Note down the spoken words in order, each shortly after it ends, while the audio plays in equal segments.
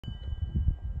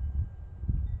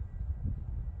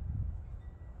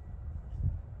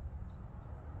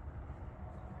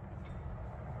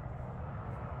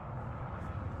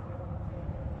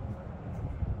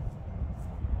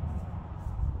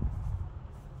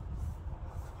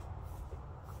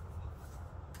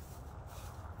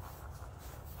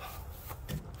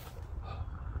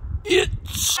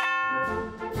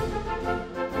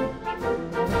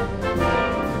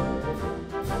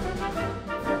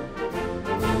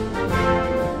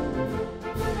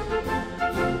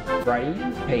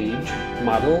Brian Page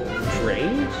Model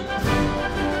Trains?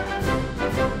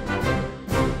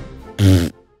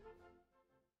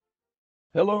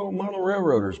 Hello, Model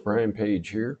Railroaders. Brian Page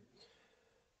here.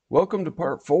 Welcome to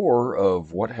part 4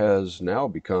 of what has now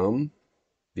become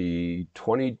the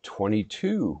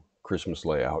 2022 Christmas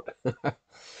layout.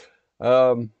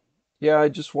 Yeah, I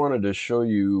just wanted to show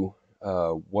you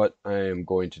what I am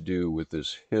going to do with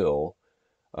this hill.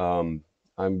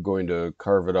 I'm going to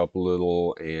carve it up a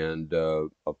little and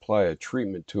apply a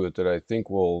treatment to it that I think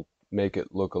will make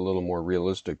it look a little more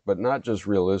realistic, but not just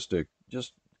realistic,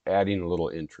 just adding a little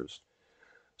interest.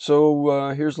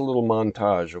 So here's a little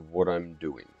montage of what I'm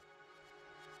doing.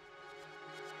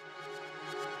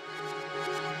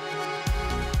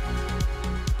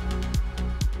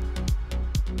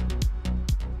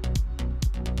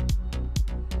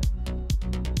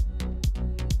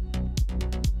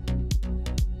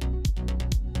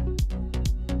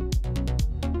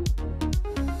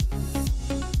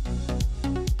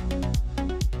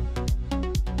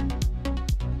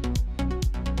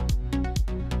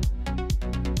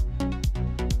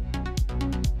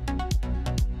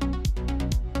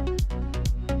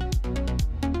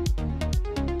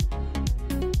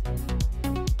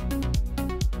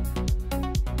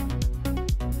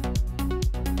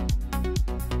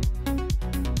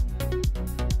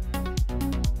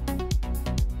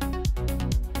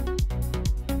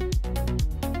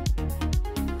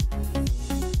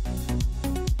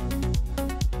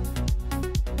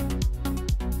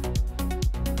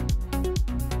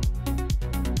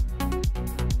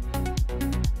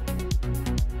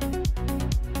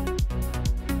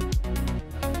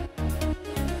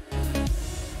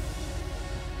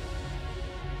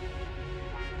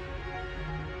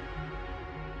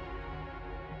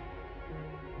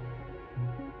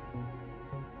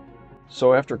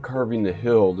 So after carving the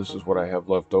hill, this is what I have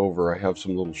left over. I have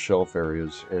some little shelf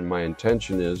areas, and my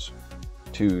intention is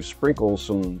to sprinkle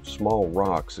some small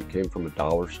rocks that came from a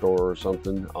dollar store or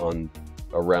something on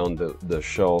around the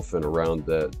shelf and around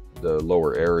the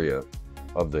lower area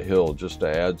of the hill, just to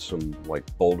add some like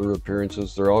boulder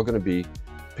appearances. They're all going to be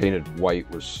painted white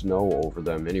with snow over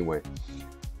them anyway.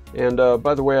 And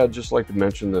by the way, I'd just like to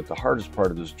mention that the hardest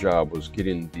part of this job was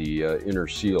getting the inner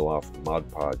seal off the Mod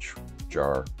Podge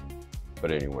jar. But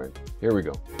anyway, here we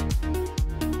go.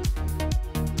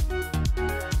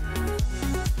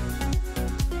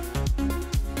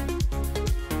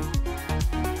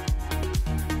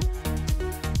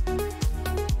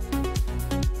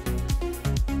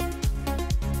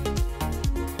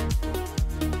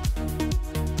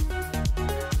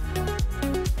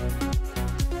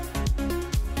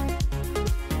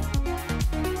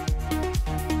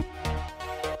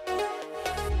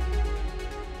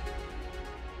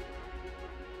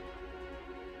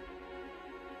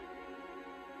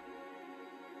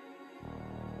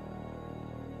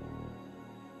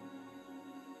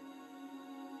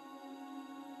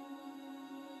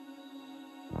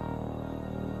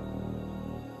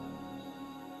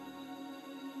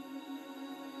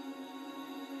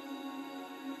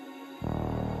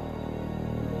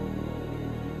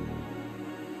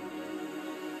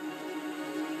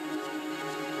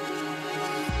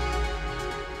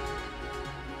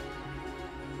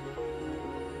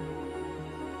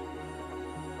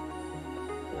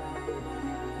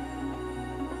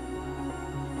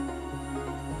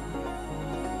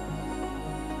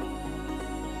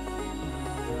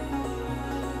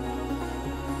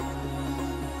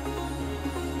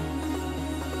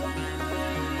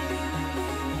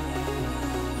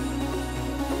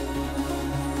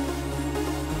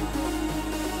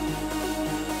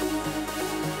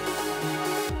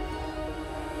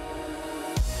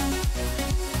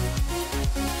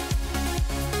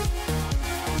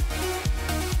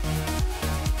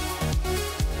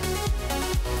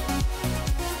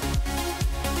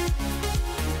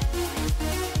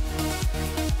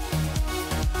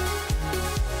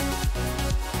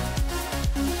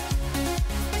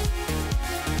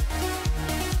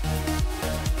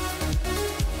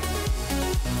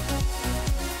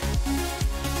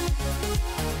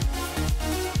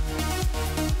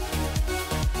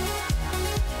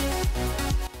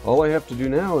 All I have to do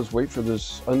now is wait for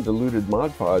this undiluted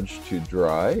Mod Podge to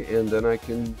dry, and then I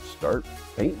can start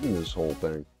painting this whole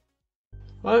thing.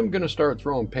 I'm going to start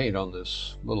throwing paint on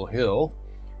this little hill.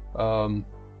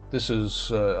 This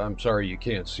is, I'm sorry you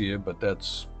can't see it, but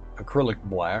that's acrylic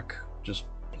black, just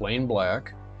plain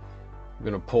black. I'm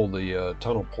going to pull the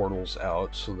tunnel portals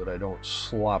out so that I don't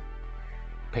slop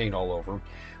paint all over them.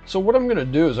 So what I'm going to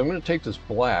do is I'm going to take this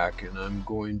black and I'm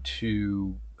going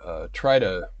to try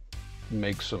to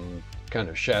make some kind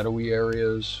of shadowy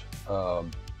areas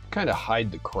kind of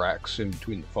hide the cracks in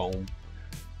between the foam.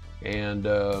 And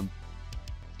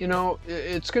you know,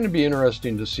 it's going to be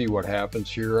interesting to see what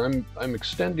happens here. I'm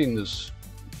extending this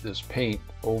paint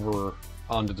over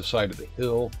onto the side of the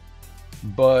hill,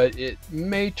 but it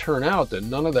may turn out that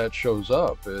none of that shows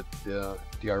up. The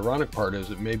ironic part is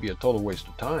it may be a total waste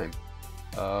of time,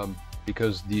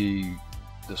 because the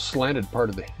slanted part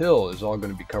of the hill is all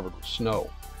going to be covered with snow.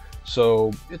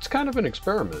 So it's kind of an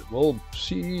experiment. We'll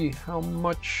see how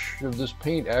much of this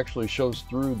paint actually shows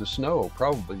through the snow.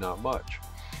 Probably not much.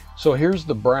 So here's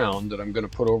the brown that I'm going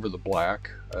to put over the black.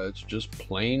 It's just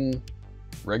plain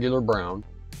regular brown.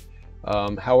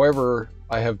 However,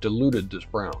 I have diluted this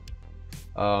brown.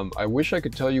 I wish I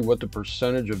could tell you what the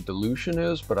percentage of dilution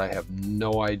is, but I have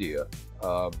no idea.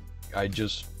 I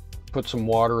just put some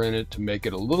water in it to make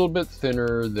it a little bit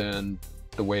thinner than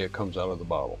the way it comes out of the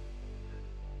bottle.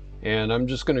 And I'm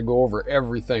just going to go over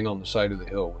everything on the side of the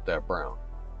hill with that brown.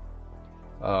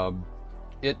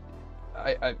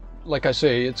 Like I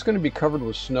say, it's going to be covered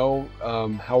with snow.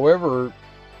 However,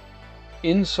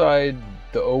 inside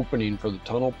the opening for the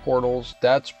tunnel portals,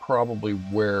 that's probably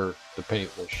where the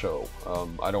paint will show.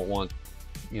 I don't want,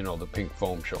 you know, the pink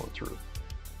foam showing through.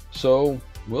 So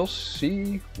we'll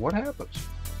see what happens.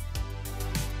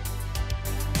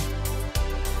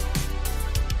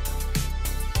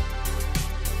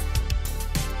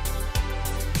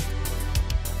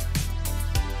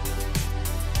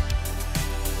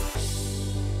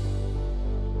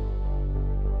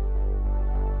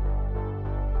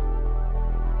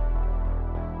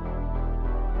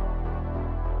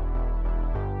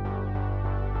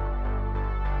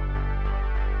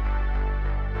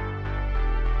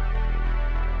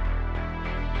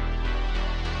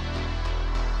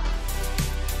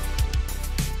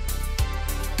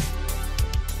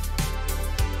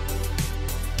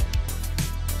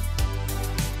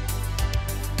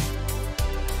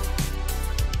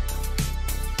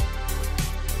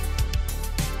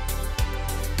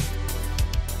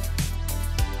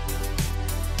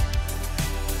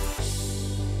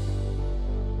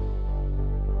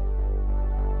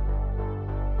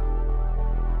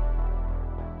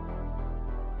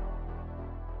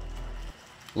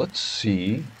 Let's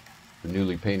see the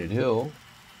newly painted hill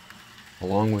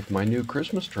along with my new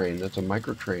Christmas train. That's a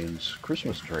Microtrains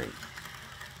Christmas train.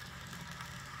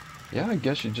 Yeah, I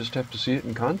guess you just have to see it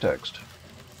in context.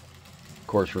 Of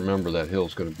course, remember that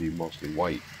hill's going to be mostly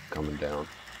white coming down,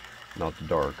 not the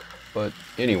dark. But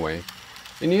anyway,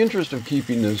 in the interest of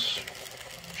keeping this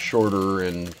shorter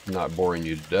and not boring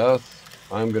you to death,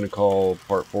 I'm going to call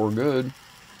part 4 good.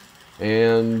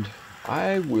 And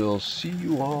I will see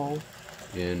you all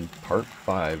in part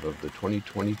 5 of the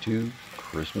 2022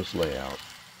 Christmas layout.